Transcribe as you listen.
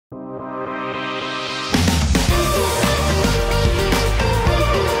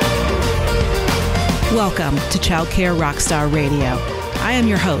Welcome to Childcare Rockstar Radio. I am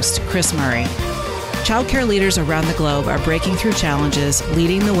your host, Kris Murray. Childcare leaders around the globe are breaking through challenges,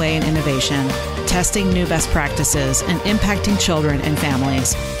 leading the way in innovation, testing new best practices, and impacting children and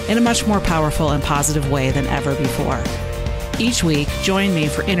families in a much more powerful and positive way than ever before. Each week, join me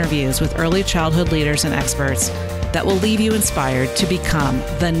for interviews with early childhood leaders and experts that will leave you inspired to become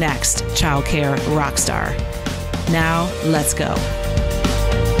the next childcare rockstar. Now, let's go.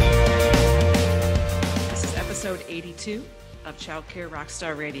 This is episode 82 of Childcare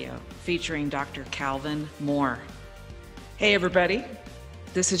Rockstar Radio, featuring Dr. Calvin Moore. Hey, everybody.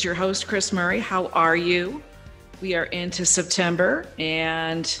 This is your host, Kris Murray. How are you? We are into September,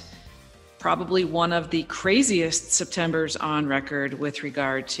 and probably one of the craziest Septembers on record with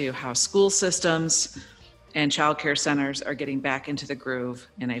regard to how school systems and childcare centers are getting back into the groove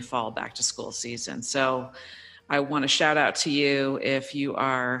in a fall back to school season. So I want to shout out to you if you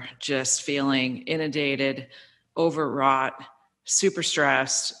are just feeling inundated, overwrought, super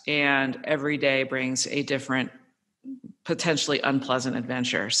stressed, and every day brings a different, potentially unpleasant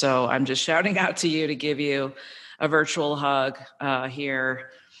adventure. So I'm just shouting out to you to give you a virtual hug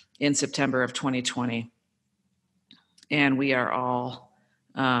here in September of 2020. And we are all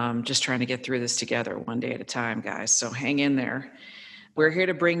just trying to get through this together one day at a time, guys. So hang in there. We're here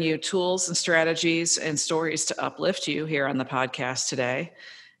to bring you tools and strategies and stories to uplift you here on the podcast today.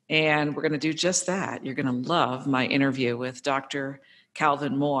 And we're going to do just that. You're going to love my interview with Dr.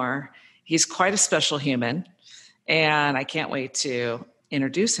 Calvin Moore. He's quite a special human, and I can't wait to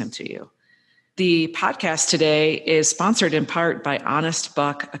introduce him to you. The podcast today is sponsored in part by Honest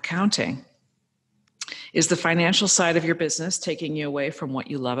Buck Accounting. Is the financial side of your business taking you away from what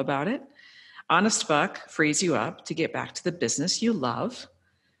you love about it? Honest Buck frees you up to get back to the business you love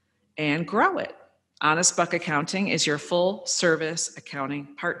and grow it. Honest Buck Accounting is your full service accounting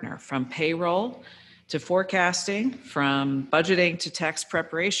partner, from payroll to forecasting, from budgeting to tax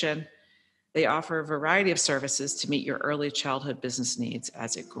preparation. They offer a variety of services to meet your early childhood business needs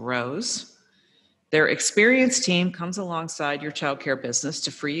as it grows. Their experienced team comes alongside your childcare business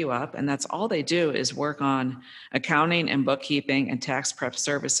to free you up, and that's all they do is work on accounting and bookkeeping and tax prep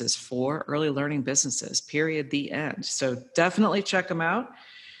services for early learning businesses, period, the end. So definitely check them out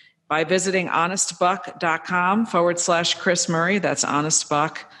by visiting honestbuck.com/Kris Murray. That's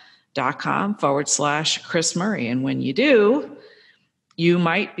honestbuck.com/Kris Murray. And when you do, you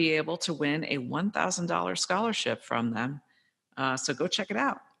might be able to win a $1,000 scholarship from them. So go check it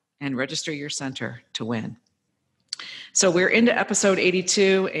out and register your center to win. So we're into episode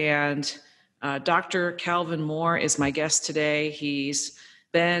 82, and Dr. Calvin Moore is my guest today. He's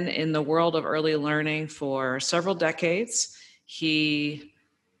been in the world of early learning for several decades. He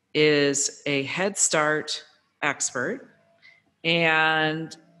is a Head Start expert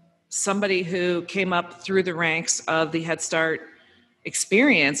and somebody who came up through the ranks of the Head Start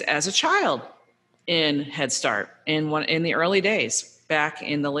experience as a child in Head Start in the early days, back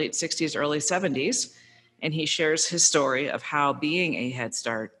in the late 60s, early 70s. And he shares his story of how being a Head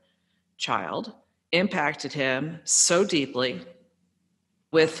Start child impacted him so deeply,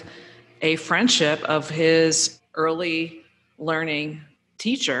 with a friendship of his early learning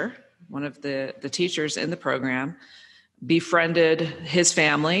teacher. One of the teachers in the program befriended his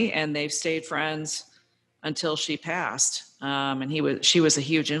family, and they've stayed friends until she passed. And she was a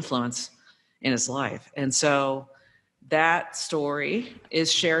huge influence in his life. And so that story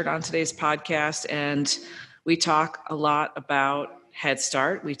is shared on today's podcast, and we talk a lot about Head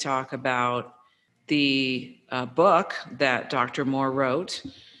Start. We talk about the book that Dr. Moore wrote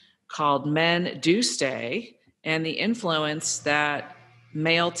called Men Do Stay, and the influence that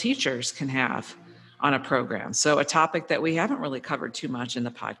male teachers can have on a program. So a topic that we haven't really covered too much in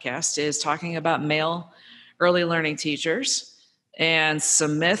the podcast is talking about male early learning teachers and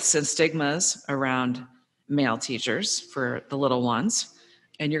some myths and stigmas around male teachers for the little ones.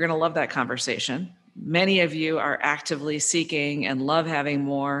 And you're going to love that conversation. Many of you are actively seeking and love having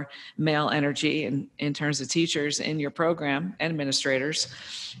more male energy in terms of teachers in your program and administrators.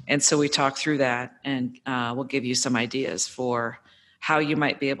 And so we talk through that, and we'll give you some ideas for how you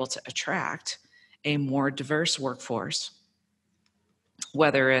might be able to attract a more diverse workforce,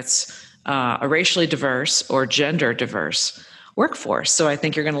 whether it's a racially diverse or gender diverse workforce. So I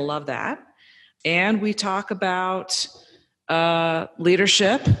think you're going to love that. And we talk about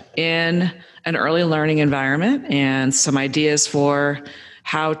leadership in an early learning environment and some ideas for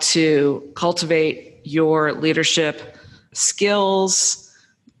how to cultivate your leadership skills,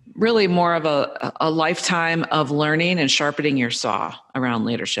 really more of a lifetime of learning and sharpening your saw around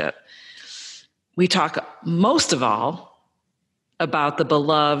leadership. We talk most of all about the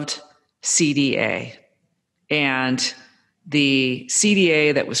beloved CDA. And the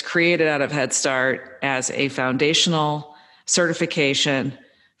CDA that was created out of Head Start as a foundational certification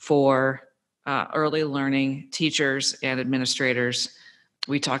for early learning teachers and administrators.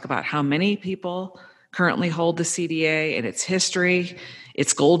 We talk about how many people currently hold the CDA and its history,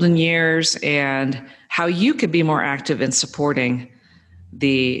 its golden years, and how you could be more active in supporting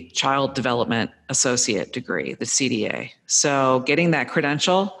the Child Development Associate degree, the CDA. So getting that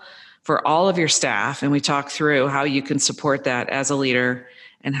credential for all of your staff, and we talk through how you can support that as a leader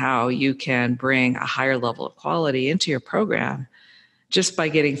and how you can bring a higher level of quality into your program just by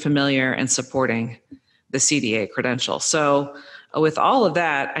getting familiar and supporting the CDA credential. So with all of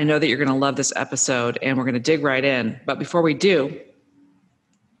that, I know that you're going to love this episode and we're going to dig right in. But before we do,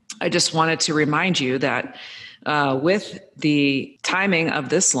 I just wanted to remind you that with the timing of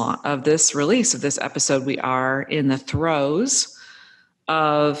this release of this episode, we are in the throes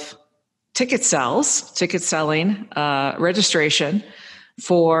of ticket selling registration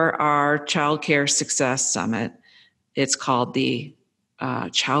for our Childcare Success Summit. It's called the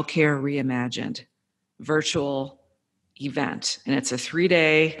Childcare Reimagined virtual event. And it's a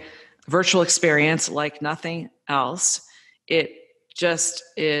 3-day virtual experience like nothing else. It just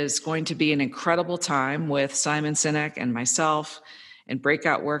is going to be an incredible time with Simon Sinek and myself and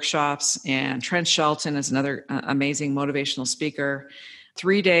breakout workshops. And Trent Shelton is another amazing motivational speaker.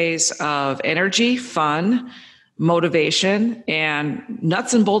 3 days of energy, fun, motivation, and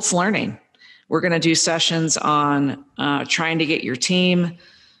nuts and bolts learning. We're going to do sessions on trying to get your team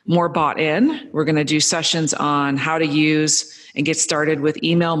more bought in. We're going to do sessions on how to use and get started with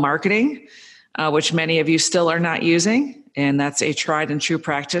email marketing, which many of you still are not using. And that's a tried and true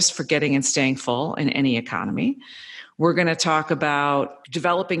practice for getting and staying full in any economy. We're going to talk about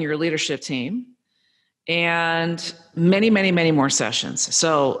developing your leadership team and many, many, many more sessions.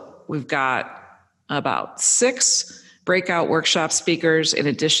 So we've got about 6 breakout workshop speakers in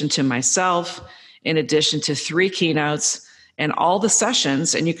addition to myself, in addition to 3 keynotes, and all the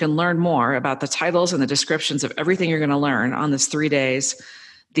sessions, and you can learn more about the titles and the descriptions of everything you're going to learn on this 3 days,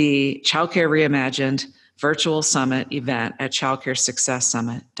 the Childcare Reimagined Virtual Summit event at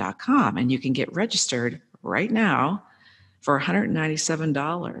childcaresuccesssummit.com. And you can get registered right now for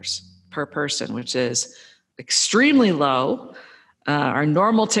 $197 per person, which is extremely low. Our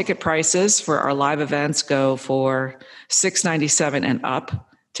normal ticket prices for our live events go for $697 and up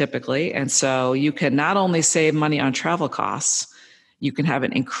typically. And so you can not only save money on travel costs, you can have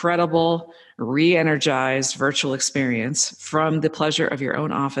an incredible, re-energized virtual experience from the pleasure of your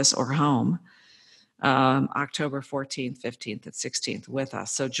own office or home, October 14th, 15th, and 16th with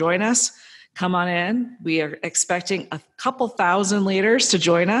us. So join us. Come on in. We are expecting a couple thousand leaders to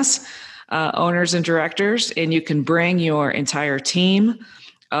join us, owners and directors, and you can bring your entire team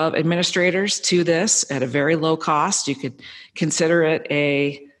of administrators to this at a very low cost. You could consider it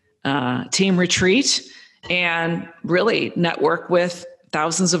a team retreat and really network with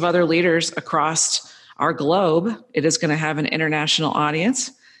thousands of other leaders across our globe. It is going to have an international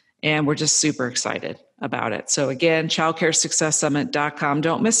audience, and we're just super excited about it. So again, childcaresuccesssummit.com.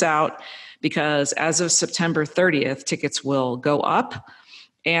 Don't miss out, because as of September 30th, tickets will go up.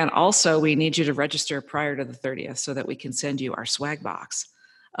 And also, we need you to register prior to the 30th so that we can send you our swag box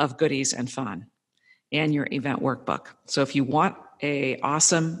of goodies and fun and your event workbook. So if you want an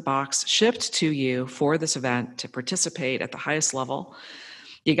awesome box shipped to you for this event to participate at the highest level,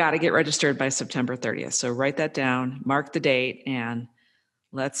 you got to get registered by September 30th. So write that down, mark the date, and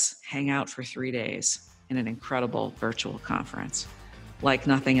let's hang out for 3 days in an incredible virtual conference like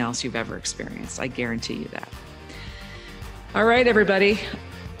nothing else you've ever experienced. I guarantee you that. All right, everybody,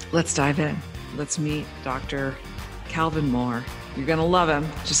 let's dive in. Let's meet Dr. Calvin Moore. You're going to love him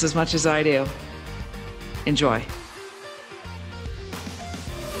just as much as I do. Enjoy.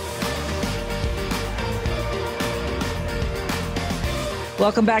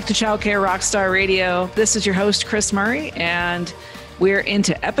 Welcome back to Childcare Rockstar Radio. This is your host, Kris Murray, and we're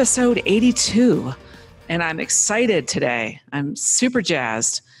into episode 82. And I'm excited today. I'm super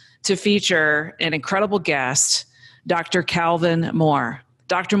jazzed to feature an incredible guest, Dr. Calvin Moore.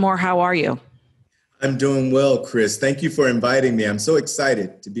 Dr. Moore, how are you? I'm doing well, Kris. Thank you for inviting me. I'm so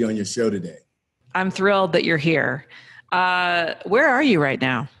excited to be on your show today. I'm thrilled that you're here. Where are you right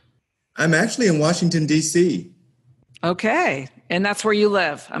now? I'm actually in Washington, D.C. Okay. And that's where you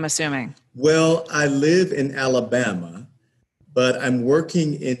live, I'm assuming. Well, I live in Alabama, but I'm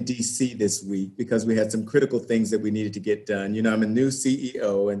working in D.C. this week because we had some critical things that we needed to get done. You know, I'm a new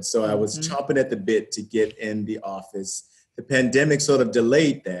CEO, and so I was chomping at the bit to get in the office. The pandemic sort of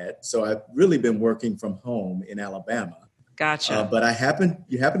delayed that, so I've really been working from home in Alabama. Gotcha. But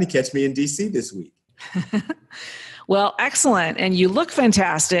you happen to catch me in DC this week. Well, excellent. And you look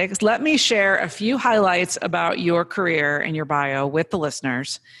fantastic. Let me share a few highlights about your career and your bio with the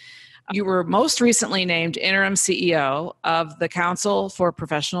listeners. You were most recently named Interim CEO of the Council for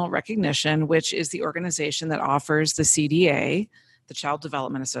Professional Recognition, which is the organization that offers the CDA, the Child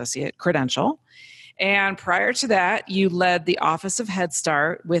Development Associate credential. And prior to that, you led the Office of Head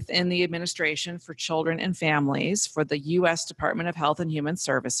Start within the Administration for Children and Families for the U.S. Department of Health and Human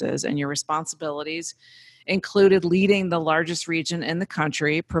Services. And your responsibilities included leading the largest region in the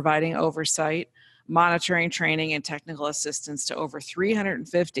country, providing oversight, monitoring, training, and technical assistance to over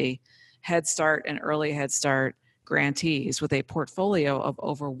 350 Head Start and Early Head Start grantees with a portfolio of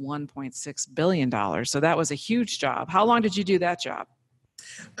over $1.6 billion. So that was a huge job. How long did you do that job?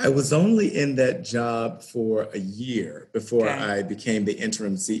 I was only in that job for a year before I became the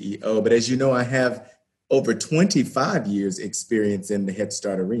interim CEO. But as you know, I have over 25 years experience in the Head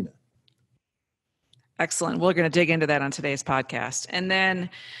Start arena. Excellent. We're going to dig into that on today's podcast. And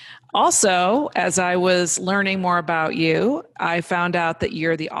then also, as I was learning more about you, I found out that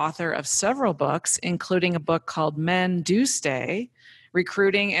you're the author of several books, including a book called Men Do Stay,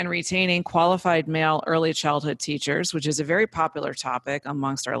 Recruiting and Retaining Qualified Male Early Childhood Teachers, which is a very popular topic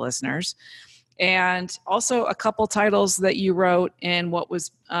amongst our listeners. And also a couple titles that you wrote in what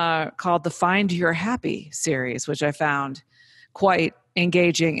was called the Find Your Happy series, which I found quite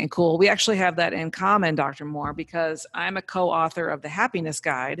engaging and cool. We actually have that in common, Dr. Moore, because I'm a co-author of the Happiness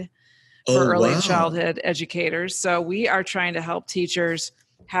Guide for early childhood educators. So we are trying to help teachers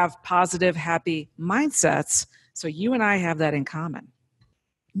have positive, happy mindsets. So you and I have that in common.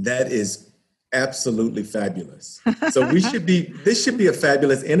 That is absolutely fabulous. So this should be a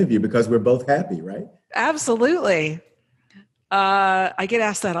fabulous interview because we're both happy, right? Absolutely. I get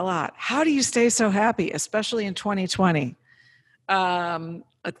asked that a lot. How do you stay so happy, especially in 2020? A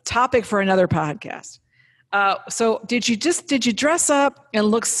topic for another podcast. So did you dress up and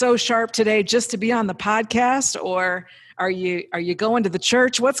look so sharp today just to be on the podcast, or are you going to the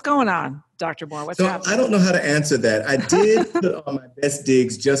church? What's going on, Dr. Moore? What's happening? I don't know how to answer that. I did put on my best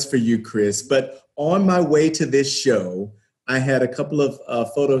digs just for you, Kris, but on my way to this show, I had a couple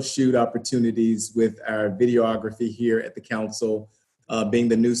of photo shoot opportunities with our videography here at the council. Being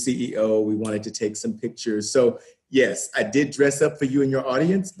the new CEO, we wanted to take some pictures. So yes, I did dress up for you and your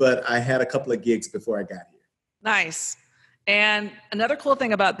audience, but I had a couple of gigs before I got here. Nice. And another cool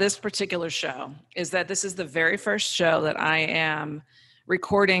thing about this particular show is that this is the very first show that I am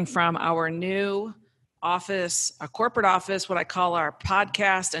recording from our new office, a corporate office, what I call our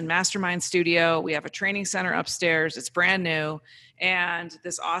podcast and mastermind studio. We have a training center upstairs. It's brand new. And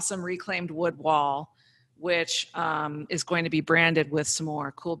this awesome reclaimed wood wall, which is going to be branded with some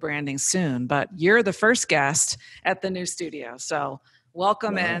more cool branding soon. But you're the first guest at the new studio. So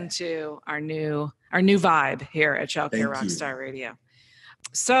welcome into our new vibe here at Child Care Rockstar Radio.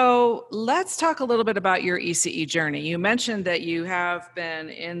 So let's talk a little bit about your ECE journey. You mentioned that you have been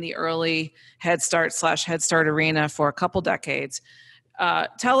in the early Head Start / Head Start arena for a couple decades.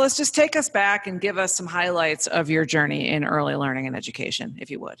 Just take us back and give us some highlights of your journey in early learning and education, if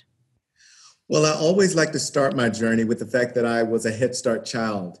you would. Well, I always like to start my journey with the fact that I was a Head Start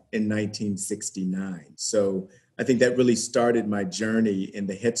child in 1969. So I think that really started my journey in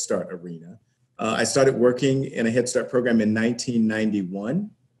the Head Start arena. I started working in a Head Start program in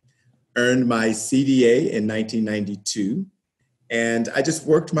 1991, earned my CDA in 1992, and I just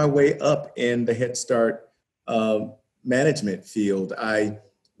worked my way up in the Head Start management field. I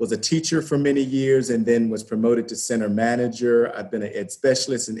was a teacher for many years and then was promoted to center manager. I've been an ed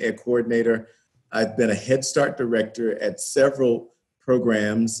specialist and ed coordinator. I've been a Head Start director at several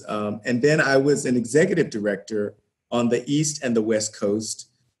programs. And then I was an executive director on the East and the West Coast.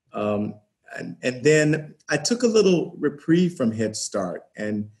 And then I took a little reprieve from Head Start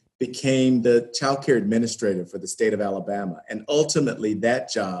and became the child care administrator for the state of Alabama. And ultimately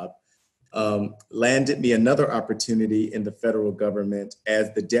that job landed me another opportunity in the federal government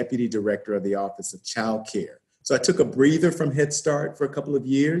as the deputy director of the Office of Child Care. So I took a breather from Head Start for a couple of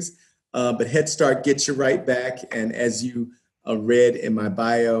years, but Head Start gets you right back. And as you read in my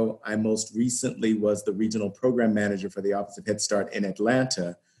bio, I most recently was the regional program manager for the Office of Head Start in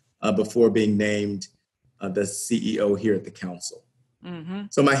Atlanta before being named the CEO here at the council. Mm-hmm.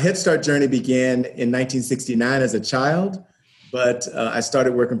 So my Head Start journey began in 1969 as a child, but I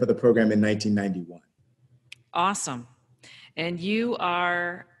started working for the program in 1991. Awesome. And you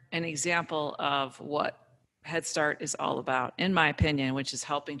are an example of what Head Start is all about, in my opinion, which is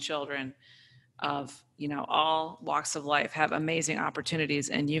helping children of, all walks of life have amazing opportunities.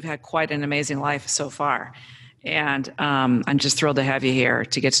 And you've had quite an amazing life so far. And I'm just thrilled to have you here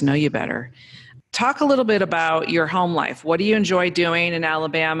to get to know you better. Talk a little bit about your home life. What do you enjoy doing in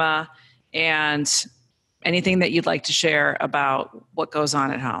Alabama, and anything that you'd like to share about what goes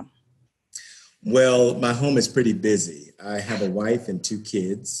on at home? Well, my home is pretty busy. I have a wife and two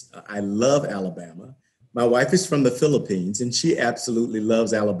kids. I love Alabama. My wife is from the Philippines, and she absolutely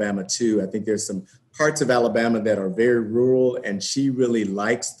loves Alabama too. I think there's some parts of Alabama that are very rural, and she really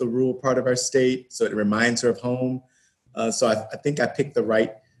likes the rural part of our state. So it reminds her of home. So I think I picked the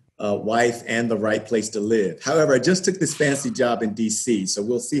right wife and the right place to live. However, I just took this fancy job in DC, so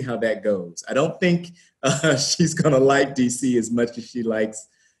we'll see how that goes. I don't think she's going to like DC as much as she likes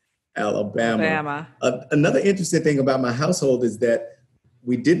Alabama. Alabama. Another interesting thing about my household is that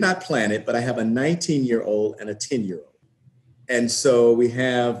we did not plan it, but I have a 19-year-old and a 10-year-old. And so we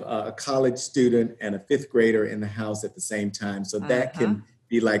have a college student and a fifth grader in the house at the same time. So that can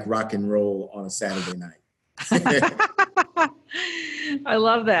be like rock and roll on a Saturday night. I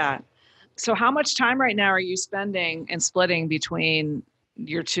love that. So how much time right now are you spending and splitting between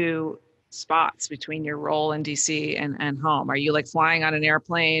your two spots, between your role in DC and home? Are you like flying on an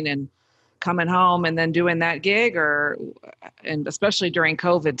airplane and coming home and then doing that gig, and especially during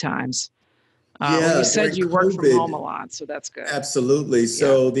COVID times? Well, you said you work from home a lot, so that's good. Absolutely.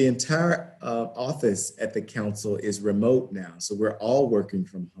 So the entire office at the council is remote now. So we're all working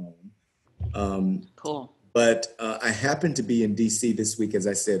from home. Cool. But I happened to be in DC this week, as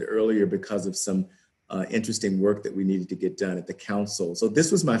I said earlier, because of some interesting work that we needed to get done at the council. So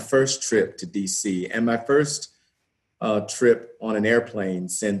this was my first trip to DC and my first trip on an airplane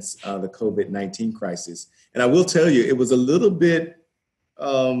since the COVID-19 crisis. And I will tell you, it was a little bit,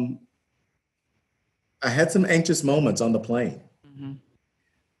 I had some anxious moments on the plane.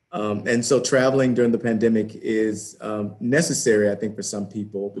 And so traveling during the pandemic is necessary, I think, for some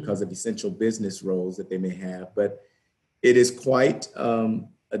people because of essential business roles that they may have. But it is quite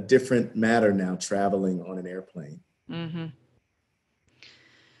a different matter now traveling on an airplane.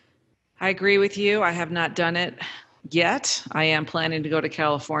 I agree with you. I have not done it yet. I am planning to go to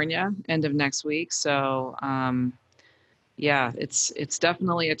California end of next week. So yeah, it's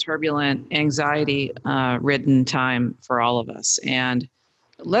definitely a turbulent, anxiety ridden time for all of us. And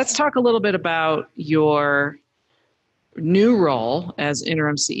let's talk a little bit about your new role as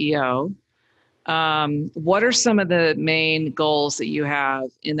interim CEO. What are some of the main goals that you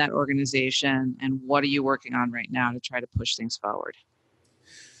have in that organization, and what are you working on right now to try to push things forward?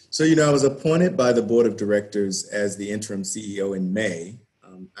 So, I was appointed by the board of directors as the interim CEO in May.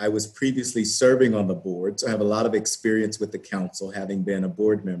 I was previously serving on the board, so I have a lot of experience with the council, having been a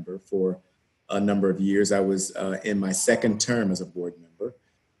board member for a number of years. I was in my second term as a board member.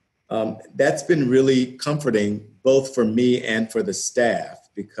 That's been really comforting, both for me and for the staff,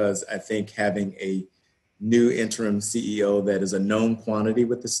 because I think having a new interim CEO that is a known quantity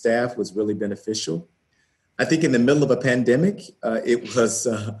with the staff was really beneficial. I think in the middle of a pandemic, it was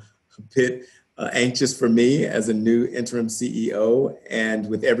a bit anxious for me as a new interim CEO, and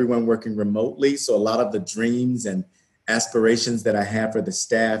with everyone working remotely. So a lot of the dreams and aspirations that I have for the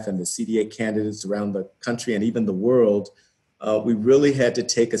staff and the CDA candidates around the country and even the world, we really had to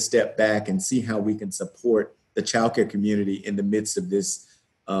take a step back and see how we can support the childcare community in the midst of this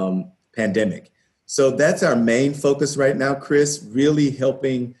pandemic. So that's our main focus right now, Kris, really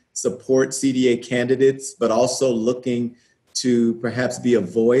helping support CDA candidates, but also looking to perhaps be a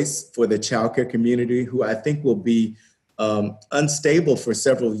voice for the childcare community, who I think will be unstable for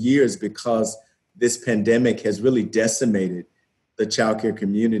several years because this pandemic has really decimated the childcare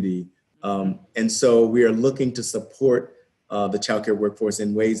community. And so we are looking to support the childcare workforce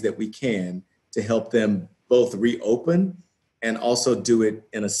in ways that we can to help them both reopen and also do it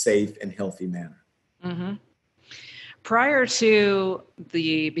in a safe and healthy manner. Prior to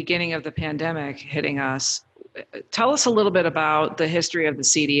the beginning of the pandemic hitting us, tell us a little bit about the history of the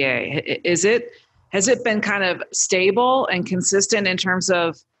CDA. Has it been kind of stable and consistent in terms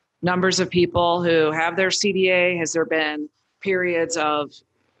of numbers of people who have their CDA? Has there been periods of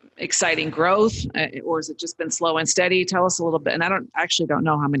exciting growth, or has it just been slow and steady? Tell us a little bit. And I don't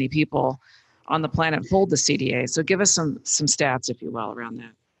know how many people on the planet hold the CDA. So give us some stats, if you will, around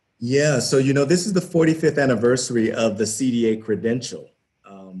that. Yeah, so this is the 45th anniversary of the CDA credential,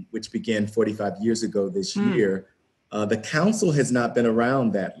 which began 45 years ago this year. The council has not been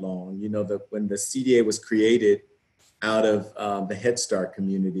around that long. When the CDA was created out of the Head Start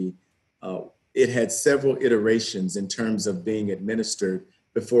community, it had several iterations in terms of being administered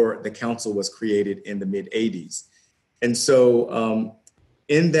before the council was created in the mid-'80s. And so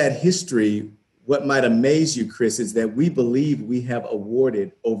in that history, what might amaze you, Kris, is that we believe we have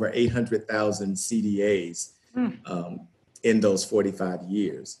awarded over 800,000 CDAs in those 45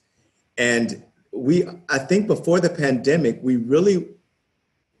 years. And I think before the pandemic, we were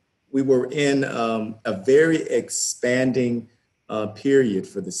in a very expanding period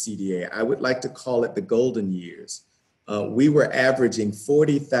for the CDA. I would like to call it the golden years. We were averaging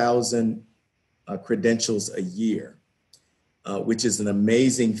 40,000 credentials a year, which is an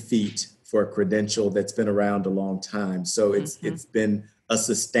amazing feat for a credential that's been around a long time. So it's been a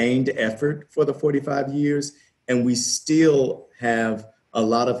sustained effort for the 45 years, and we still have a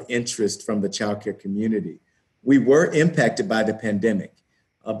lot of interest from the childcare community. We were impacted by the pandemic.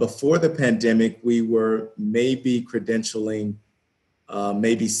 Before the pandemic, we were maybe credentialing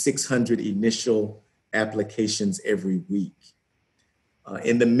maybe 600 initial applications every week.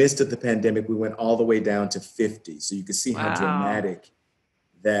 In the midst of the pandemic, we went all the way down to 50. So you can see how dramatic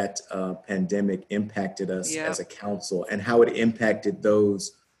that pandemic impacted us as a council and how it impacted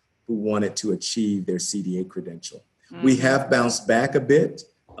those who wanted to achieve their CDA credential. We have bounced back a bit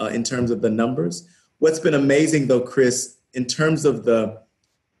in terms of the numbers. What's been amazing though, Kris, in terms of the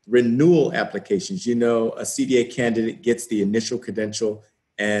renewal applications, a CDA candidate gets the initial credential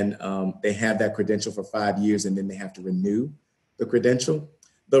and they have that credential for 5 years and then they have to renew the credential.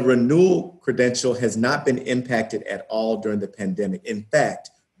 The renewal credential has not been impacted at all during the pandemic. In fact,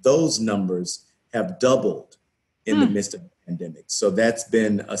 those numbers have doubled in the midst of the pandemic. So that's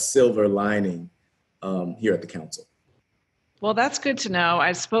been a silver lining here at the council. Well, that's good to know.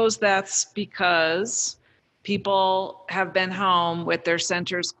 I suppose that's because people have been home with their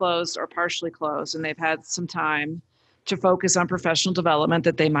centers closed or partially closed, and they've had some time to focus on professional development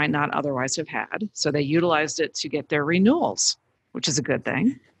that they might not otherwise have had. So they utilized it to get their renewals, which is a good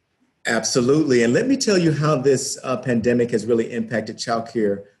thing. Absolutely. And let me tell you how this pandemic has really impacted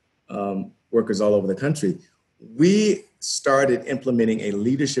childcare workers all over the country. We started implementing a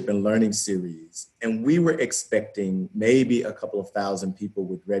leadership and learning series, and we were expecting maybe a couple of thousand people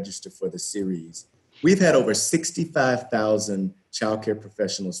would register for the series. We've had over 65,000 childcare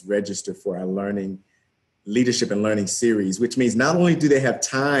professionals register for our leadership and learning series, which means not only do they have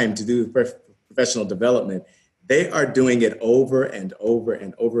time to do professional development, they are doing it over and over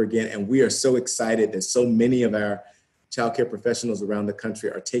and over again. And we are so excited that so many of our childcare professionals around the country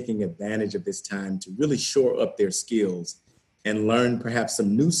are taking advantage of this time to really shore up their skills and learn perhaps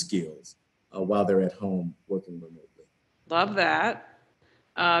some new skills while they're at home working remotely. Love that.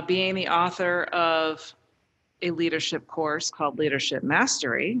 Being the author of a leadership course called Leadership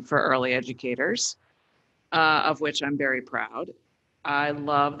Mastery for early educators, of which I'm very proud. I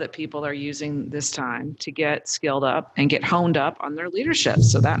love that people are using this time to get skilled up and get honed up on their leadership.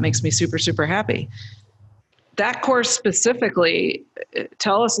 So that makes me super, super happy. That course specifically,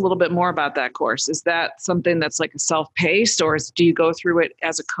 tell us a little bit more about that course. Is that something that's like a self-paced, or do you go through it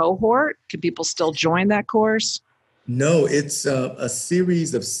as a cohort? Can people still join that course? No, it's a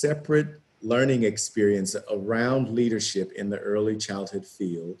series of separate learning experiences around leadership in the early childhood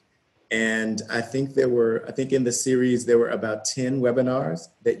field. And I think in the series, there were about 10 webinars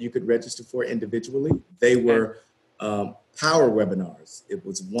that you could register for individually. They were power webinars. It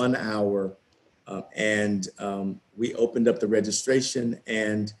was 1 hour. And we opened up the registration,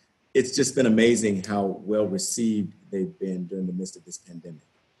 and it's just been amazing how well received they've been during the midst of this pandemic.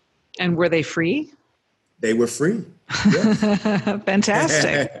 And were they free? They were free. Yes.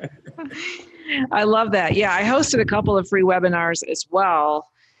 Fantastic. I love that. Yeah, I hosted a couple of free webinars as well,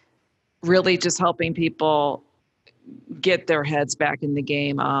 really just helping people get their heads back in the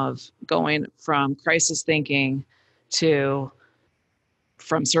game of going from crisis thinking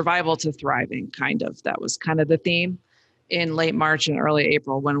from survival to thriving, kind of. That was kind of the theme in late March and early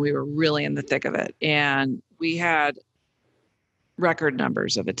April when we were really in the thick of it. And we had record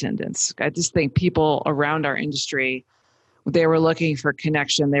numbers of attendance. I just think people around our industry, they were looking for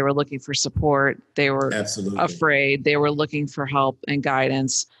connection. They were looking for support. They were afraid. They were looking for help and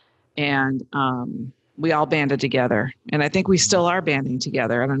guidance. And we all banded together. And I think we still are banding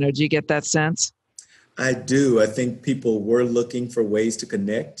together. I don't know. Do you get that sense? I do. I think people were looking for ways to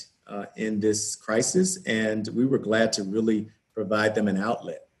connect in this crisis, and we were glad to really provide them an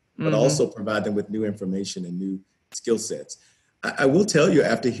outlet, but also provide them with new information and new skill sets. I will tell you,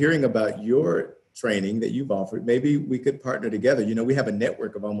 after hearing about your training that you've offered, maybe we could partner together. We have a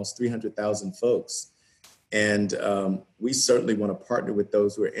network of almost 300,000 folks, and we certainly want to partner with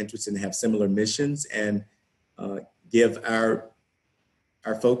those who are interested and have similar missions and give our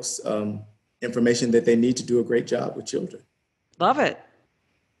folks information that they need to do a great job with children. Love it.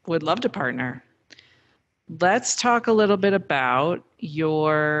 Would love to partner. Let's talk a little bit about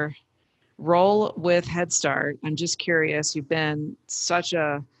your role with Head Start. I'm just curious, you've been such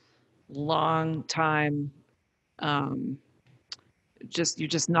a long time you're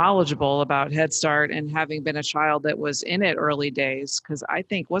just knowledgeable about Head Start and having been a child that was in it early days. Because I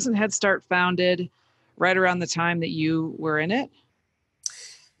think, wasn't Head Start founded right around the time that you were in it?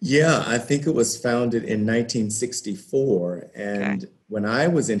 Yeah, I think it was founded in 1964. Okay. And when I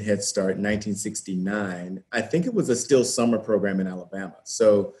was in Head Start in 1969, I think it was a still summer program in Alabama.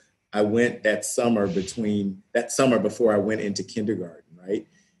 So I went that summer before I went into kindergarten, right?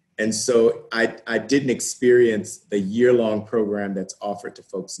 And so I didn't experience the year-long program that's offered to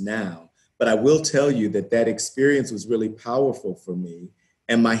folks now. But I will tell you that that experience was really powerful for me.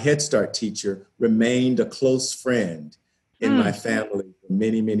 And my Head Start teacher remained a close friend in my family for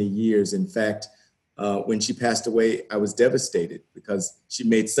many, many years. In fact, when she passed away, I was devastated because she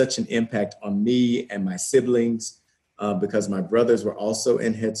made such an impact on me and my siblings, because my brothers were also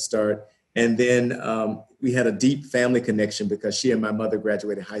in Head Start. And then we had a deep family connection because she and my mother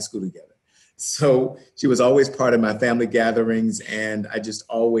graduated high school together. So she was always part of my family gatherings, and I just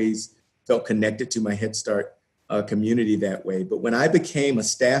always felt connected to my Head Start community that way. But when I became a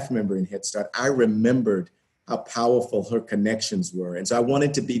staff member in Head Start, I remembered how powerful her connections were. And so I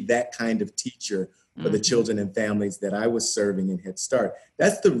wanted to be that kind of teacher for the children and families that I was serving in Head Start.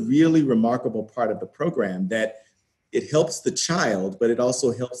 That's the really remarkable part of the program, that it helps the child, but it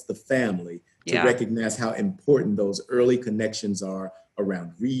also helps the family to recognize how important those early connections are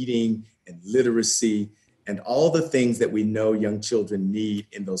around reading and literacy and all the things that we know young children need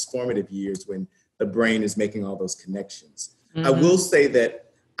in those formative years when the brain is making all those connections. I will say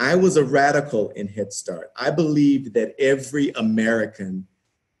that I was a radical in Head Start. I believed that every American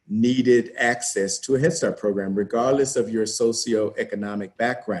needed access to a Head Start program, regardless of your socioeconomic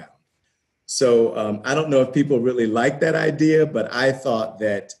background. So I don't know if people really like that idea, but I thought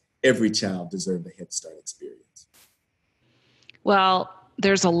that every child deserved a Head Start experience. Well,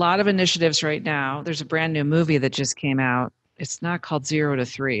 there's a lot of initiatives right now. There's a brand new movie that just came out. It's not called 0 to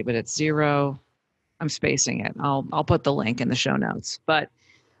 3, but it's zero. I'm spacing it. I'll put the link in the show notes. But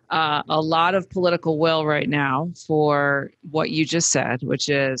a lot of political will right now for what you just said, which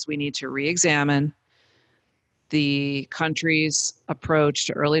is we need to re-examine the country's approach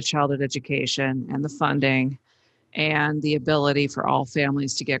to early childhood education and the funding and the ability for all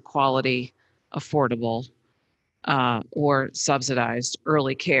families to get quality, affordable, or subsidized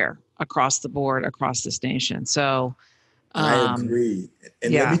early care across the board, across this nation. So, I agree.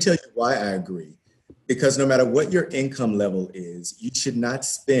 And let me tell you why I agree. Because no matter what your income level is, you should not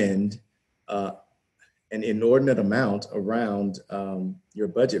spend an inordinate amount around your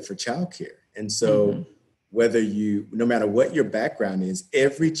budget for childcare. And so no matter what your background is,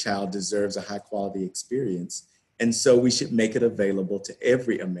 every child deserves a high quality experience. And so we should make it available to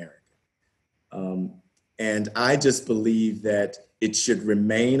every American. And I just believe that it should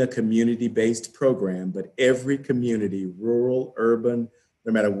remain a community-based program, but every community, rural, urban,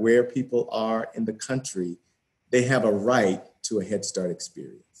 no matter where people are in the country, they have a right to a Head Start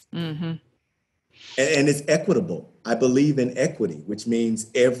experience. And it's equitable. I believe in equity, which means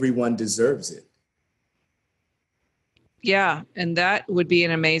everyone deserves it. Yeah, and that would be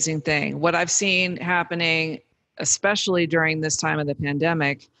an amazing thing. What I've seen happening, especially during this time of the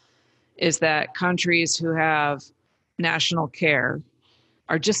pandemic, is that countries who have national care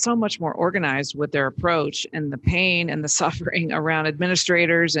are just so much more organized with their approach, and the pain and the suffering around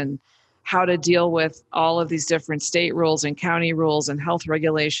administrators and how to deal with all of these different state rules and county rules and health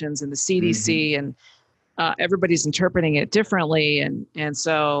regulations and the CDC and everybody's interpreting it differently. And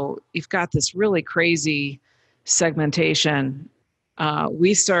so you've got this really crazy segmentation.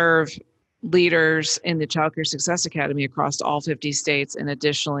 We serve leaders in the Child Care Success Academy across all 50 states and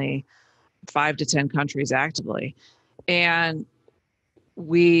additionally 5 to 10 countries actively. And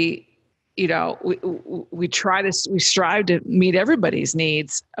we strive to meet everybody's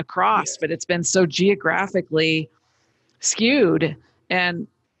needs across, but it's been so geographically skewed and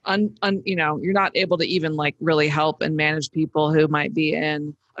you're not able to even like really help and manage people who might be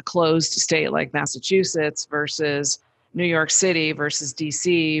in a closed state like Massachusetts versus New York City versus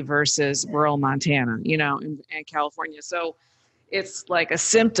DC versus rural Montana, and California. So it's like a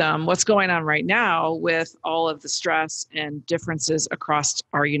symptom, what's going on right now with all of the stress and differences across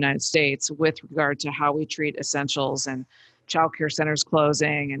our United States with regard to how we treat essentials and childcare centers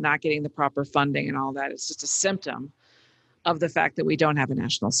closing and not getting the proper funding and all that. It's just a symptom of the fact that we don't have a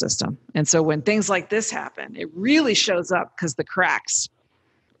national system. And so when things like this happen, it really shows up because the cracks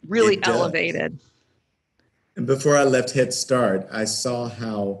really elevated. And before I left Head Start, I saw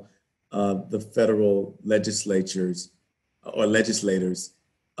how the federal legislators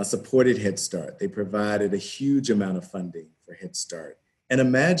supported Head Start. They provided a huge amount of funding for Head Start. And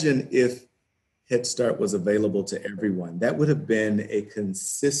imagine if Head Start was available to everyone, that would have been a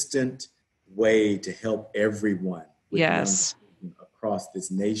consistent way to help everyone with young Yes. children across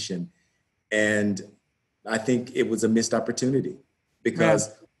this nation. And I think it was a missed opportunity Yeah.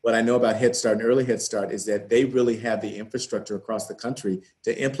 because what I know about Head Start and Early Head Start is that they really have the infrastructure across the country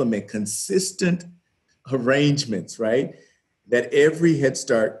to implement consistent arrangements, right? That every Head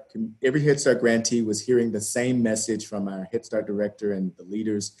Start grantee was hearing the same message from our Head Start director and the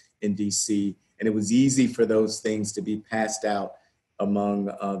leaders in DC. And it was easy for those things to be passed out among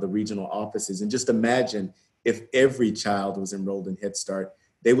the regional offices. And just imagine if every child was enrolled in Head Start,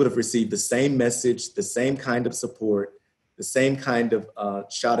 they would have received the same message, the same kind of support, the same kind of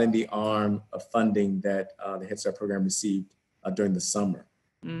shot in the arm of funding that the Head Start program received during the summer.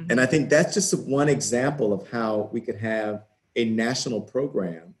 Mm-hmm. And I think that's just one example of how we could have a national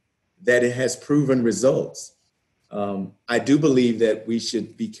program that it has proven results. I do believe that we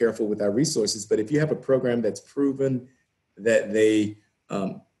should be careful with our resources, but if you have a program that's proven that they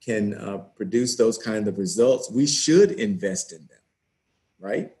can produce those kinds of results, we should invest in them,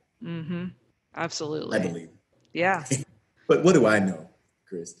 right? Mm-hmm. Absolutely. I believe. Yeah. But what do I know,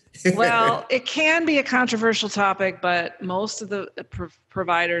 Kris? Well, it can be a controversial topic, but most of the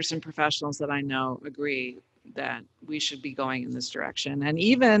providers and professionals that I know agree that we should be going in this direction. And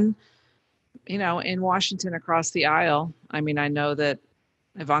even, in Washington across the aisle, I mean, I know that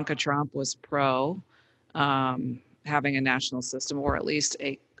Ivanka Trump was pro having a national system, or at least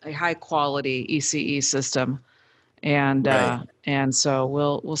a high quality ECE system. And Right. and so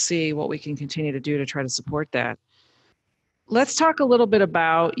we'll see what we can continue to do to try to support that. Let's talk a little bit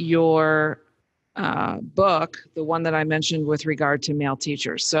about your book, the one that I mentioned with regard to male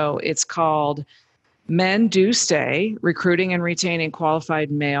teachers. So it's called Men Do Stay, Recruiting and Retaining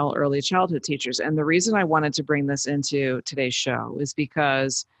Qualified Male Early Childhood Teachers. And the reason I wanted to bring this into today's show is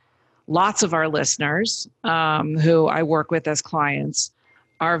because lots of our listeners who I work with as clients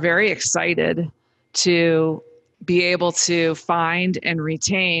are very excited to be able to find and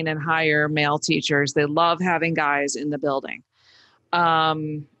retain and hire male teachers. They love having guys in the building.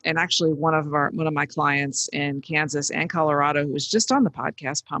 And actually one of my clients in Kansas and Colorado, who was just on the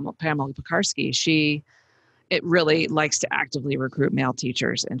podcast, Pamela Pekarsky, it really likes to actively recruit male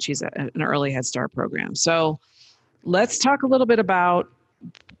teachers, and she's an early Head Start program. So let's talk a little bit about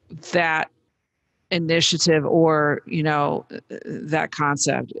that initiative, or that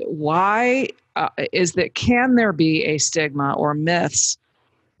concept. Why can there be a stigma or myths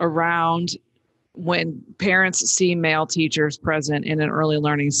around when parents see male teachers present in an early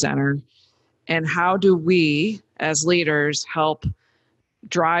learning center, and how do we as leaders help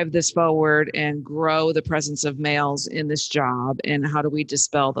drive this forward and grow the presence of males in this job, and how do we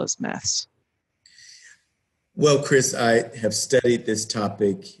dispel those myths? Well, Kris, I have studied this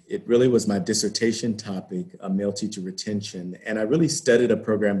topic. It really was my dissertation topic, male teacher retention. And I really studied a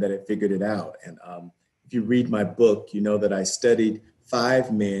program that had figured it out. And if you read my book, you know that I studied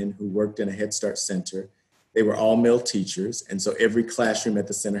 5 men who worked in a Head Start center. They were all male teachers. And so every classroom at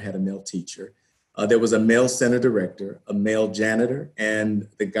the center had a male teacher. There was a male center director, a male janitor, and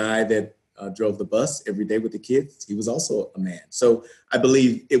the guy that drove the bus every day with the kids, he was also a man. So I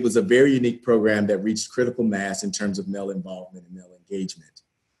believe it was a very unique program that reached critical mass in terms of male involvement and male engagement.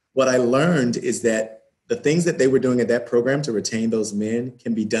 What I learned is that the things that they were doing at that program to retain those men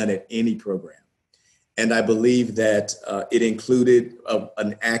can be done at any program. And I believe that it included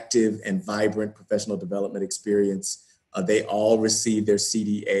an active and vibrant professional development experience. They all received their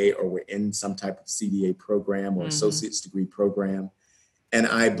CDA or were in some type of CDA program or associate's degree program. And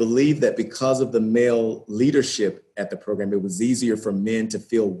I believe that because of the male leadership at the program, it was easier for men to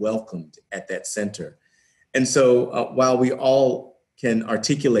feel welcomed at that center. And so while we all can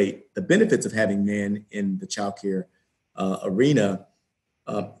articulate the benefits of having men in the childcare arena,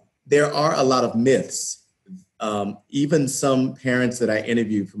 there are a lot of myths. Even some parents that I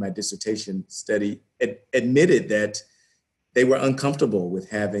interviewed for my dissertation study admitted that they were uncomfortable with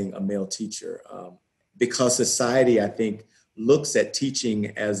having a male teacher because society, I think, looks at teaching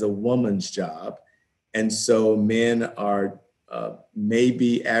as a woman's job. And so men are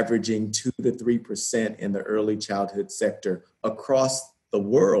maybe averaging 2 to 3% in the early childhood sector across the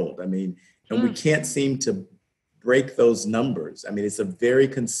world. I mean, and we can't seem to break those numbers. I mean, it's a very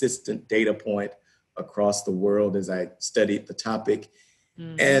consistent data point across the world as I studied the topic.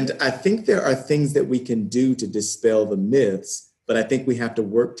 And I think there are things that we can do to dispel the myths, but I think we have to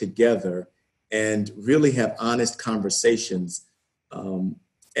work together and really have honest conversations. And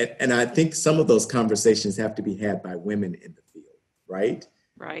I think some of those conversations have to be had by women in the field, right?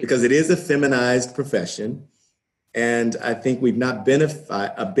 Right. Because it is a feminized profession. And I think we've not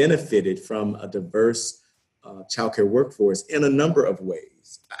benefited from a diverse childcare workforce in a number of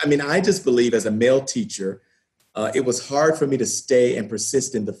ways. I mean, I just believe as a male teacher, it was hard for me to stay and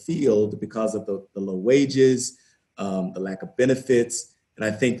persist in the field because of the low wages, the lack of benefits. And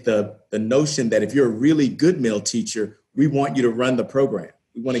I think the notion that if you're a really good male teacher, we want you to run the program.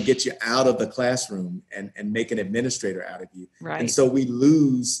 We want to get you out of the classroom and make an administrator out of you. Right. And so we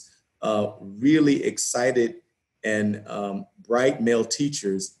lose really excited and bright male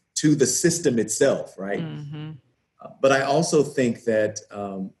teachers to the system itself, right? Mm-hmm. But I also think that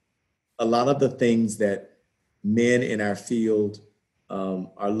a lot of the things that men in our field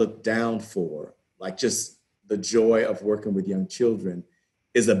are looked down for, like just the joy of working with young children,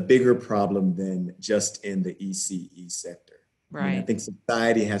 is a bigger problem than just in the ECE sector. Right. I mean, I think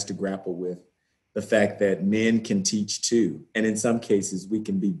society has to grapple with the fact that men can teach too. And in some cases, we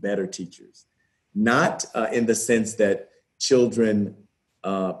can be better teachers. Not in the sense that children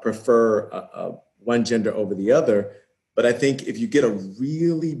prefer one gender over the other, but I think if you get a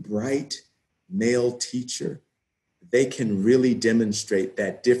really bright male teacher, they can really demonstrate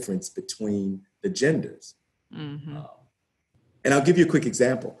that difference between the genders. Mm-hmm. And I'll give you a quick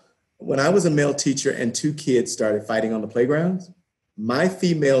example. When I was a male teacher and two kids started fighting on the playgrounds, my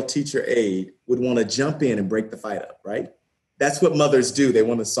female teacher aide would want to jump in and break the fight up, right? That's what mothers do. They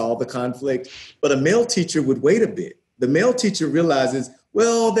want to solve the conflict. But a male teacher would wait a bit. The male teacher realizes,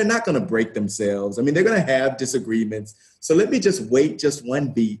 well, they're not going to break themselves. I mean, they're going to have disagreements. So let me just wait just one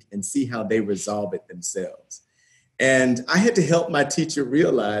beat and see how they resolve it themselves. And I had to help my teacher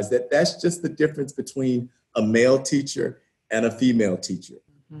realize that that's just the difference between a male teacher and a female teacher.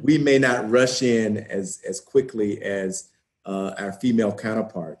 Mm-hmm. We may not rush in as quickly as our female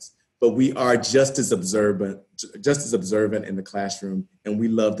counterparts, but we are just as observant in the classroom, and we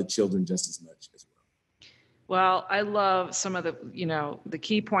love the children just as much as well. Well, I love some of the, the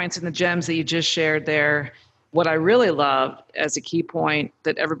key points and the gems that you just shared there. What I really love as a key point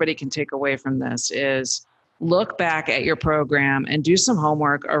that everybody can take away from this is look back at your program and do some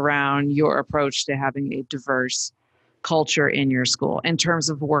homework around your approach to having a diverse culture in your school in terms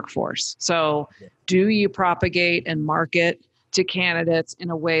of workforce. So do you propagate and market to candidates in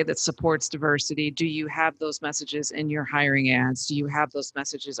a way that supports diversity? Do you have those messages in your hiring ads? Do you have those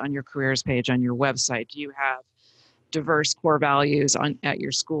messages on your careers page on your website? Do you have diverse core values at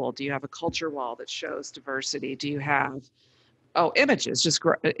your school? Do you have a culture wall that shows diversity? Do you have images, just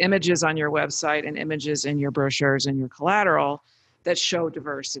images on your website and images in your brochures and your collateral that show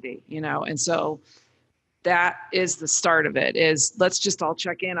diversity, and so that is the start of it. Is let's just all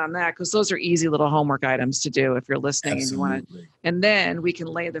check in on that, because those are easy little homework items to do if you're listening. Absolutely. And you want to, and then we can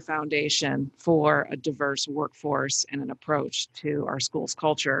lay the foundation for a diverse workforce and an approach to our school's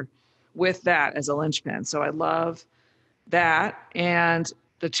culture with that as a linchpin. So I love that. And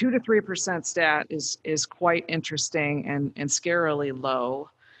the 2 to 3% stat is quite interesting and scarily low.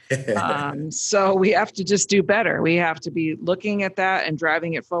 So we have to just do better. We have to be looking at that and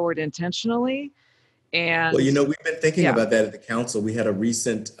driving it forward intentionally. And well, we've been thinking about that at the council. We had a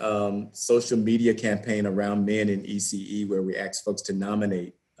recent social media campaign around men in ECE where we asked folks to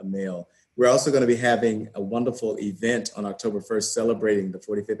nominate a male. We're also going to be having a wonderful event on October 1st celebrating the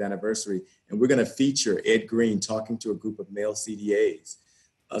 45th anniversary, and we're going to feature Ed Green talking to a group of male CDAs.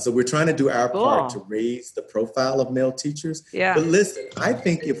 So we're trying to do our part to raise the profile of male teachers. Yeah. But listen, I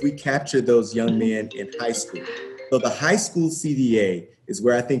think if we capture those young men in high school, so the high school CDA is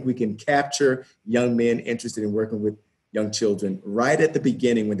where I think we can capture young men interested in working with young children right at the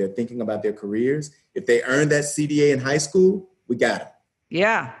beginning when they're thinking about their careers. If they earn that CDA in high school, we got them.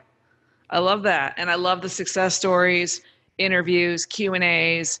 Yeah, I love that. And I love the success stories, interviews,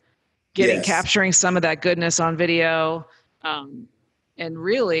 Q&As, capturing some of that goodness on video. And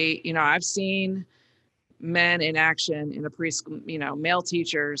really, I've seen men in action in a preschool, male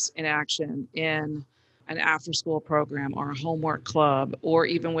teachers in action in an after-school program or a homework club, or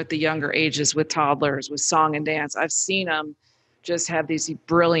even with the younger ages with toddlers, with song and dance. I've seen them just have these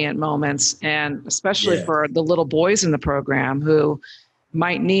brilliant moments, and especially for the little boys in the program who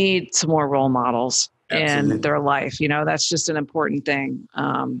might need some more role models in their life. That's just an important thing.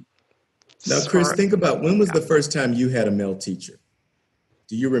 Now, Kris, think about, when was the first time you had a male teacher?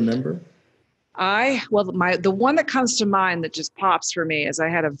 Do you remember? The one that comes to mind that just pops for me is I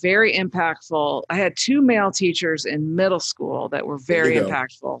had I had two male teachers in middle school that were very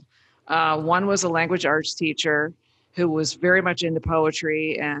impactful. One was a language arts teacher who was very much into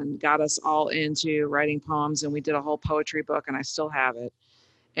poetry and got us all into writing poems. And we did a whole poetry book, and I still have it.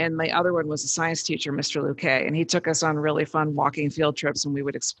 And the other one was a science teacher, Mr. Luque, and he took us on really fun walking field trips, and we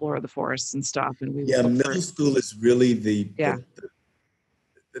would explore the forests and stuff, and we would Yeah, look for, middle school is really yeah,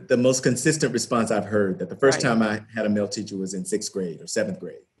 the most consistent response I've heard, that the first right. time I had a male teacher was in 6th grade or 7th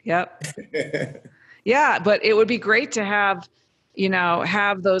grade. Yep. Yeah, but it would be great to have,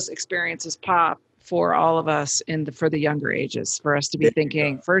 have those experiences pop for all of us for the younger ages, for us to be There you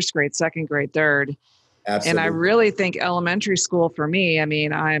thinking go. first grade, second grade, third. And I Absolutely. really think elementary school for me, I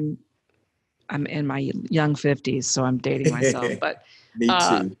mean, I'm in my young 50s, so I'm dating myself, Me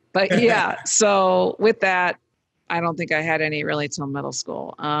too. but yeah, so with that, I don't think I had any really till middle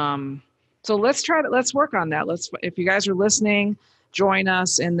school. So let's work on that. If you guys are listening, join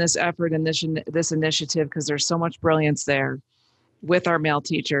us in this effort and this initiative, because there's so much brilliance there with our male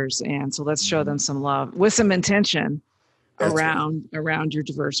teachers. And so let's show them some love with some intention That's right. around your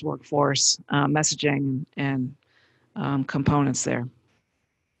diverse workforce, messaging and components there.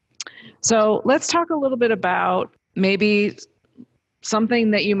 So let's talk a little bit about maybe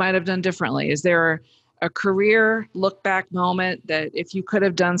something that you might have done differently. Is there a career look back moment that if you could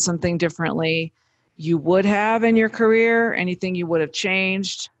have done something differently, you would have in your career? Anything you would have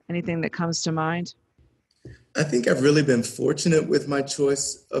changed? Anything that comes to mind? I think I've really been fortunate with my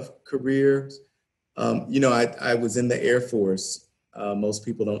choice of careers. I was in the Air Force. Most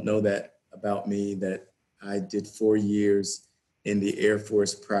people don't know that about me, that I did 4 years in the Air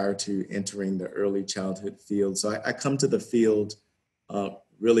Force prior to entering the early childhood field. So I come to the field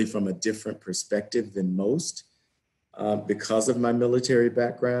really from a different perspective than most because of my military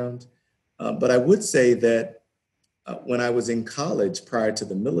background. But I would say that when I was in college prior to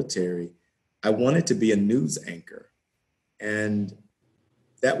the military, I wanted to be a news anchor. And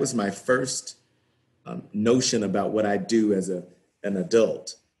that was my first notion about what I do as an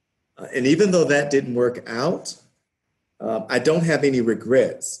adult. And even though that didn't work out, I don't have any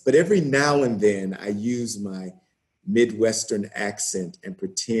regrets. But every now and then I use my Midwestern accent and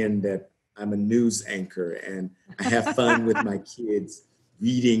pretend that I'm a news anchor, and I have fun with my kids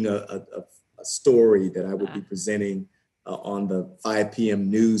reading a story that I would be presenting on the 5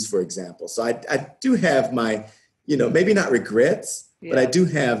 p.m. news, for example. So I do have my, maybe not regrets, but I do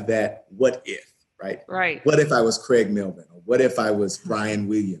have that what if, right? Right. What if I was Craig Melvin? Or what if I was Brian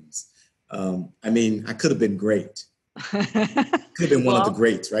Williams? I could have been great. Could have been one of the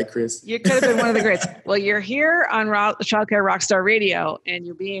greats, right, Kris? You could have been one of the greats. Well, you're here on Childcare Rockstar Radio, and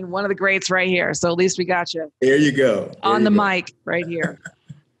you're being one of the greats right here. So at least we got you. There you go. On the mic right here.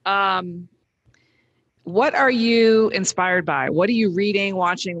 What are you inspired by? What are you reading,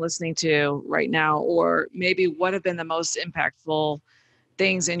 watching, listening to right now? Or maybe what have been the most impactful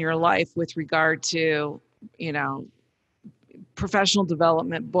things in your life with regard to, professional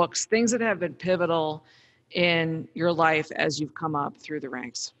development, books, things that have been pivotal in your life as you've come up through the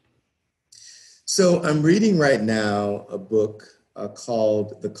ranks? So I'm reading right now a book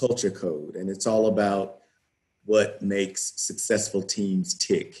called The Culture Code, and it's all about what makes successful teams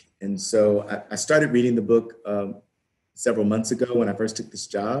tick. And so I started reading the book several months ago when I first took this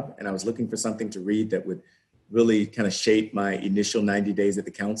job, and I was looking for something to read that would really kind of shape my initial 90 days at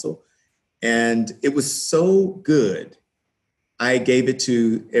the council. And it was so good, I gave it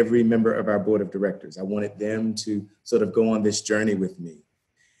to every member of our board of directors. I wanted them to sort of go on this journey with me.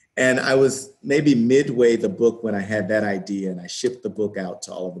 And I was maybe midway the book when I had that idea, and I shipped the book out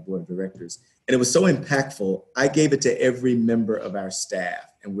to all of the board of directors. And it was so impactful, I gave it to every member of our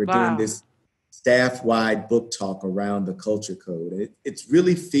staff. And we're doing this staff-wide book talk around the culture code. And it's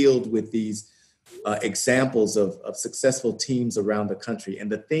really filled with these examples of successful teams around the country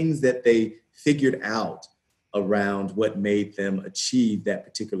and the things that they figured out around what made them achieve that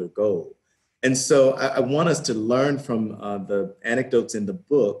particular goal. And so I want us to learn from the anecdotes in the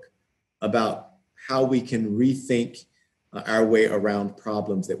book about how we can rethink our way around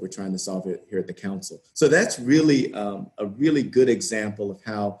problems that we're trying to solve here at the council. So that's really a really good example of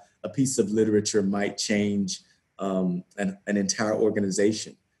how a piece of literature might change an entire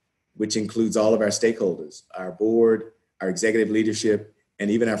organization, which includes all of our stakeholders, our board, our executive leadership, and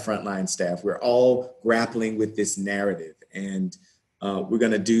even our frontline staff. We're all grappling with this narrative, and we're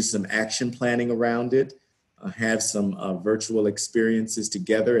going to do some action planning around it, have some virtual experiences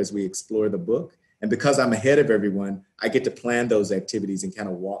together as we explore the book. And because I'm ahead of everyone, I get to plan those activities and kind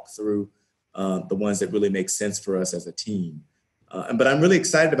of walk through the ones that really make sense for us as a team. But I'm really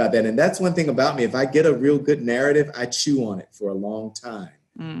excited about that. And that's one thing about me. If I get a real good narrative, I chew on it for a long time.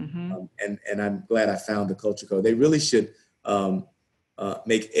 Mm-hmm. And I'm glad I found the Culture Code. They really should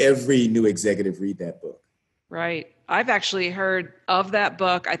make every new executive read that book. Right. I've actually heard of that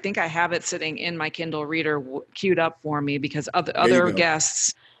book. I think I have it sitting in my Kindle reader queued up for me because other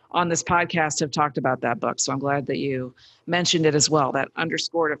guests on this podcast have talked about that book. So I'm glad that you mentioned it as well. That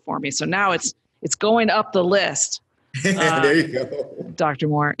underscored it for me. So now it's going up the list, There you go. Dr.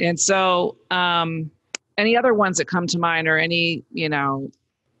 Moore. And so any other ones that come to mind, or any,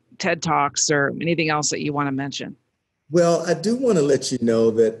 TED Talks or anything else that you want to mention? Well, I do want to let you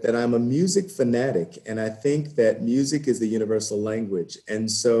know that I'm a music fanatic, and I think that music is the universal language. And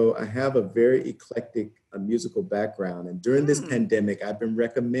so I have a very eclectic musical background. And during this pandemic, I've been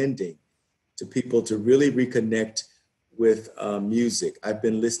recommending to people to really reconnect with music. I've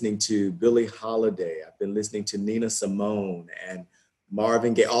been listening to Billie Holiday. I've been listening to Nina Simone and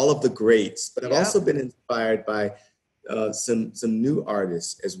Marvin Gaye, all of the greats. But I've also been inspired by some new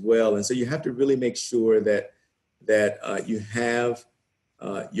artists as well. And so you have to really make sure that you have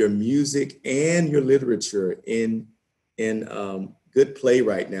your music and your literature in good play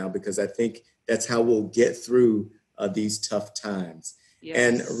right now, because I think that's how we'll get through these tough times. Yes.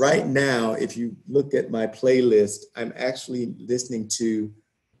 And right now, if you look at my playlist, I'm actually listening to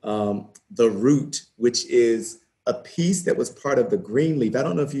The Root, which is a piece that was part of the Greenleaf. I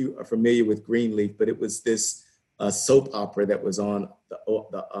don't know if you are familiar with Greenleaf, but it was this soap opera that was on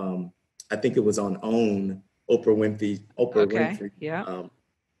I think it was on OWN. Oprah Winfrey. Yeah.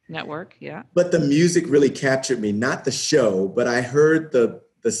 Network. Yeah. But the music really captured me, not the show, but I heard the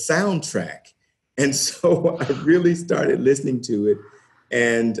soundtrack. And so I really started listening to it.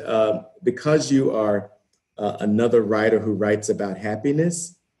 And because you are another writer who writes about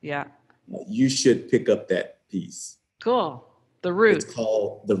happiness, you should pick up that piece. Cool. The Roots. It's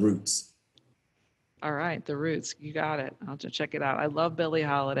called The Roots. All right. The Roots. You got it. I'll just check it out. I love Billie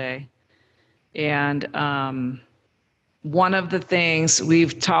Holiday. And one of the things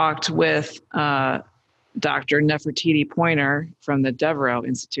we've talked with Dr. Nefertiti Pointer from the Devereaux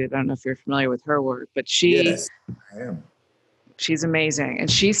Institute. I don't know if you're familiar with her work, but yes, I am. She's amazing. And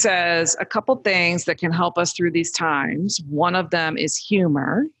she says a couple things that can help us through these times. One of them is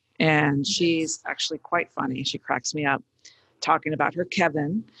humor. And she's actually quite funny. She cracks me up talking about her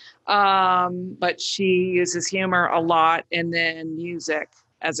Kevin. But she uses humor a lot, and then music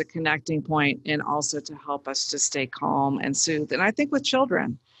as a connecting point, and also to help us to stay calm and soothe. And I think with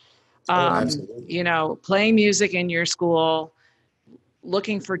children, playing music in your school,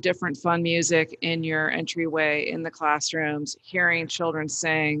 looking for different fun music in your entryway in the classrooms, hearing children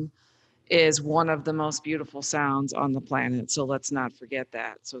sing is one of the most beautiful sounds on the planet. So let's not forget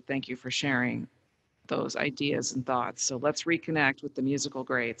that. So thank you for sharing those ideas and thoughts. So let's reconnect with the musical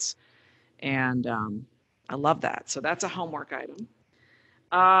greats. And I love that. So that's a homework item.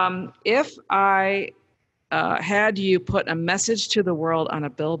 If I had you put a message to the world on a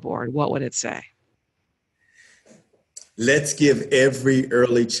billboard, what would it say? Let's give every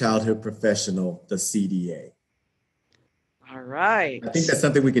early childhood professional the CDA. All right. I think that's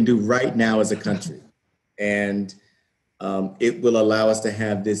something we can do right now as a country. And it will allow us to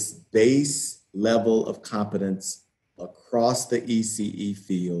have this base level of competence across the ECE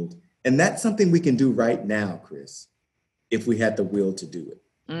field. And that's something we can do right now, Kris, if we had the will to do it.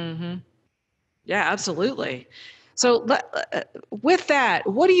 Mm-hmm. Yeah, absolutely. So with that,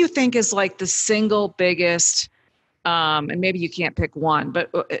 what do you think is like the single biggest, and maybe you can't pick one, but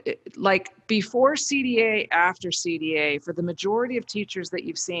like before CDA, after CDA, for the majority of teachers that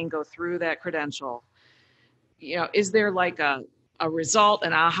you've seen go through that credential, is there like a result,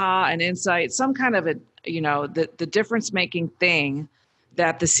 an aha, an insight, some kind of the difference making thing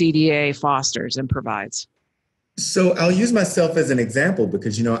that the CDA fosters and provides? So I'll use myself as an example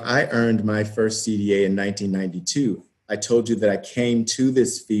because, I earned my first CDA in 1992. I told you that I came to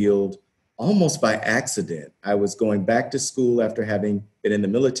this field almost by accident. I was going back to school after having been in the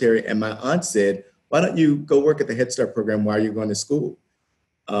military, and my aunt said, "Why don't you go work at the Head Start program while you're going to school?"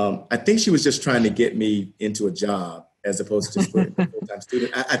 I think she was just trying to get me into a job as opposed to just being a full-time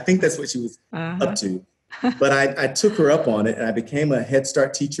student. I think that's what she was up to. But I took her up on it, and I became a Head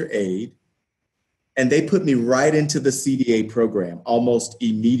Start teacher aide. And they put me right into the CDA program almost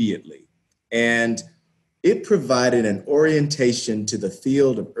immediately. And it provided an orientation to the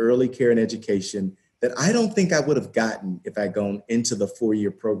field of early care and education that I don't think I would have gotten if I'd gone into the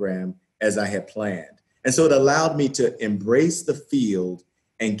 4-year program as I had planned. And so it allowed me to embrace the field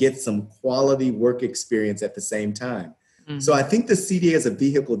and get some quality work experience at the same time. Mm-hmm. So I think the CDA is a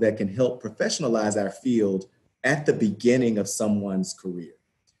vehicle that can help professionalize our field at the beginning of someone's career,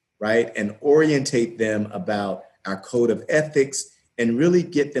 right? And orientate them about our code of ethics and really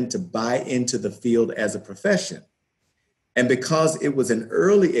get them to buy into the field as a profession. And because it was an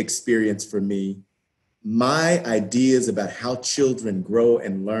early experience for me, my ideas about how children grow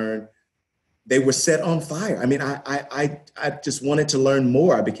and learn, they were set on fire. I mean, I just wanted to learn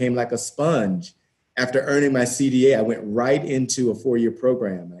more. I became like a sponge. After earning my CDA, I went right into a 4-year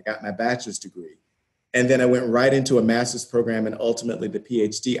program. I got my bachelor's degree. And then I went right into a master's program and ultimately the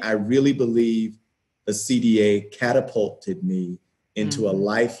PhD. I really believe the CDA catapulted me into a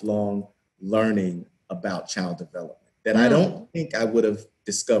lifelong learning about child development that I don't think I would have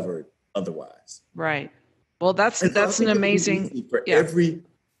discovered otherwise. Right. Well, that's an amazing for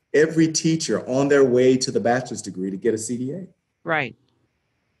every teacher on their way to the bachelor's degree to get a CDA. Right.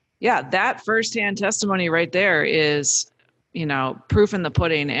 Yeah, that firsthand testimony right there is, proof in the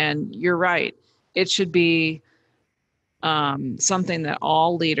pudding. And you're right. It should be something that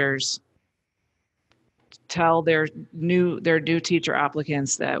all leaders tell their new teacher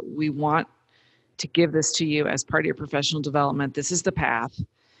applicants that we want to give this to you as part of your professional development. This is the path.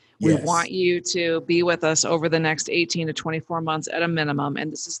 We want you to be with us over the next 18 to 24 months at a minimum.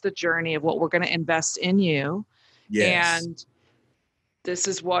 And this is the journey of what we're going to invest in you. Yes. And this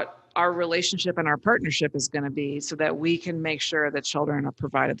is what our relationship and our partnership is going to be so that we can make sure that children are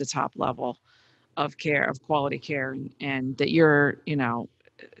provided the top level of care, of quality care, and that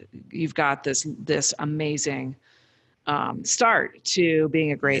you've got this amazing start to being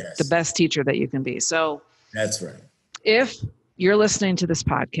the best teacher that you can be. So that's right. If you're listening to this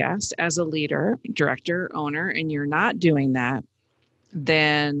podcast as a leader, director, owner, and you're not doing that,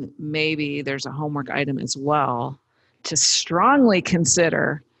 then maybe there's a homework item as well to strongly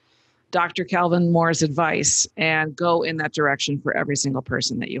consider Dr. Calvin Moore's advice and go in that direction for every single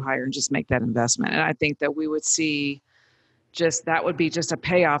person that you hire and just make that investment. And I think that we would see that would be just a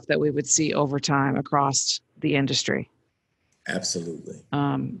payoff that we would see over time across the industry. Absolutely.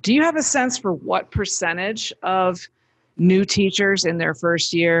 Do you have a sense for what percentage of new teachers in their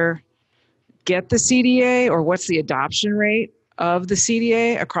first year get the CDA, or what's the adoption rate of the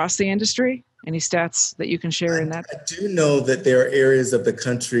CDA across the industry? Any stats that you can share in that? I do know that there are areas of the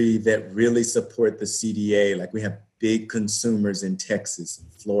country that really support the CDA. Like we have big consumers in Texas,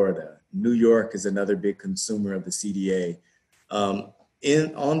 Florida. New York is another big consumer of the CDA. On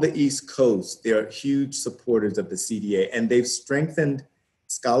the East Coast, there are huge supporters of the CDA, and they've strengthened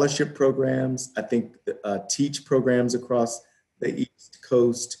scholarship programs. I think teach programs across the East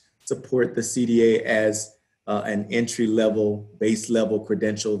Coast support the CDA as an entry-level, base-level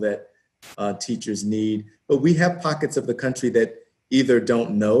credential that teachers need. But we have pockets of the country that either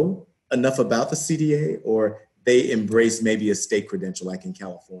don't know enough about the CDA or they embrace maybe a state credential like in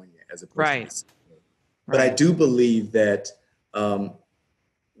California as opposed to the CDA. But I do believe that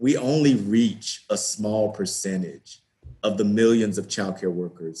we only reach a small percentage of the millions of childcare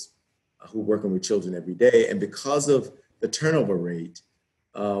workers who are working with children every day. And because of the turnover rate,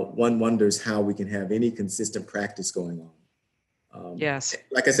 one wonders how we can have any consistent practice going on. Yes.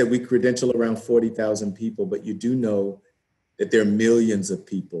 Like I said, we credential around 40,000 people, but you do know that there are millions of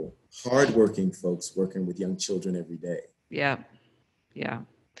people, hardworking folks working with young children every day. Yeah. Yeah.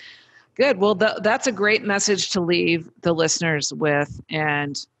 Good. Well, that's a great message to leave the listeners with.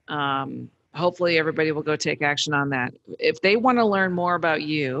 And hopefully everybody will go take action on that. If they want to learn more about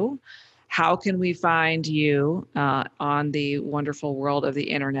you, how can we find you on the wonderful world of the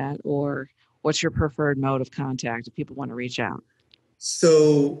internet, or what's your preferred mode of contact if people want to reach out?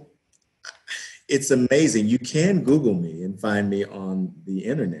 So it's amazing. You can Google me and find me on the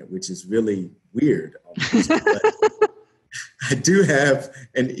internet, which is really weird. I do have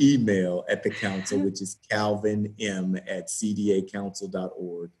an email at the council, which is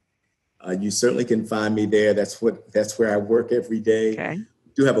calvinm@cdacouncil.org. You certainly can find me there. That's where I work every day. Okay. We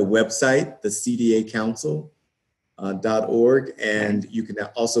do have a website, the cdacouncil.org, and you can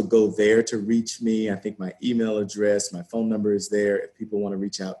also go there to reach me. I think my email address, my phone number is there if people want to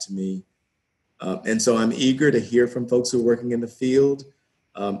reach out to me. And so I'm eager to hear from folks who are working in the field.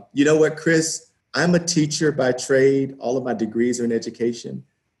 You know what, Kris? I'm a teacher by trade. All of my degrees are in education.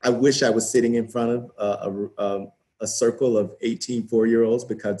 I wish I was sitting in front of a circle of 18 4-year-olds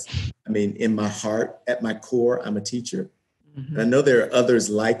because, I mean, in my heart, at my core, I'm a teacher. Mm-hmm. And I know there are others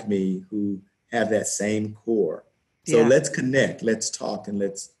like me who have that same core. So let's connect, let's talk, and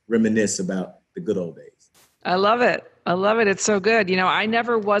let's reminisce about the good old days. I love it. I love it. It's so good. You know, I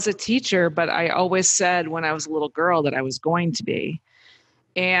never was a teacher, but I always said when I was a little girl that I was going to be.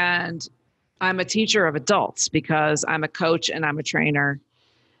 And I'm a teacher of adults because I'm a coach and I'm a trainer.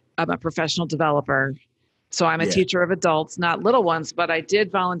 I'm a professional developer. So I'm a teacher of adults, not little ones, but I did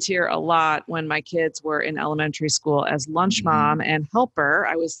volunteer a lot when my kids were in elementary school as lunch mom and helper.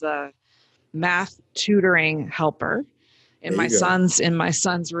 I was the math tutoring helper in my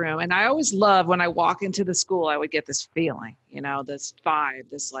son's room. And I always love when I walk into the school, I would get this feeling, this vibe,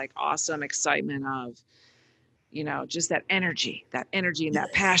 this like awesome excitement of, just that energy and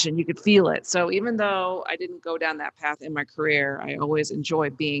that passion. You could feel it. So even though I didn't go down that path in my career, I always enjoy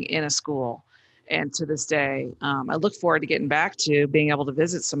being in a school. And to this day, I look forward to getting back to being able to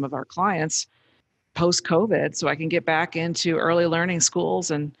visit some of our clients post-COVID so I can get back into early learning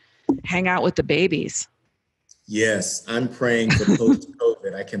schools and hang out with the babies. Yes, I'm praying for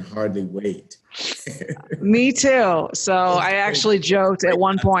post-COVID. I can hardly wait. Me too. So I actually joked at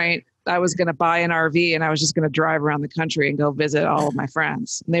one point I was going to buy an RV and I was just going to drive around the country and go visit all of my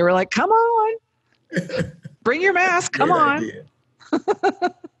friends. And they were like, come on, bring your mask. Come on.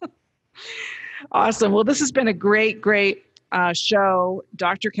 Awesome. Well, this has been a great show.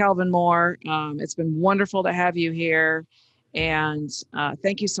 Dr. Calvin Moore, it's been wonderful to have you here. And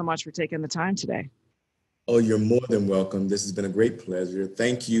thank you so much for taking the time today. Oh, you're more than welcome. This has been a great pleasure.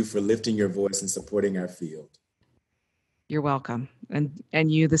 Thank you for lifting your voice and supporting our field. You're welcome.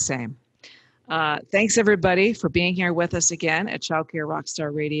 And you the same. Thanks, everybody, for being here with us again at Child Care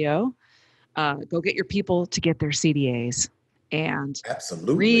Rockstar Radio. Go get your people to get their CDAs and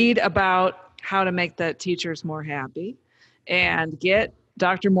read about how to make the teachers more happy and get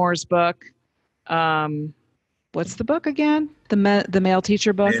Dr. Moore's book. What's the book again? The male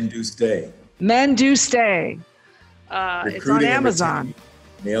teacher book? Men Do Stay. Men Do Stay. It's on Amazon.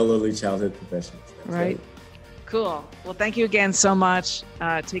 Male early childhood professionals. Right. Cool. Well, thank you again so much.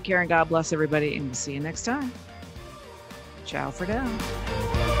 Take care and God bless everybody. And we'll see you next time. Ciao for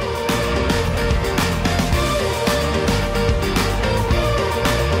now.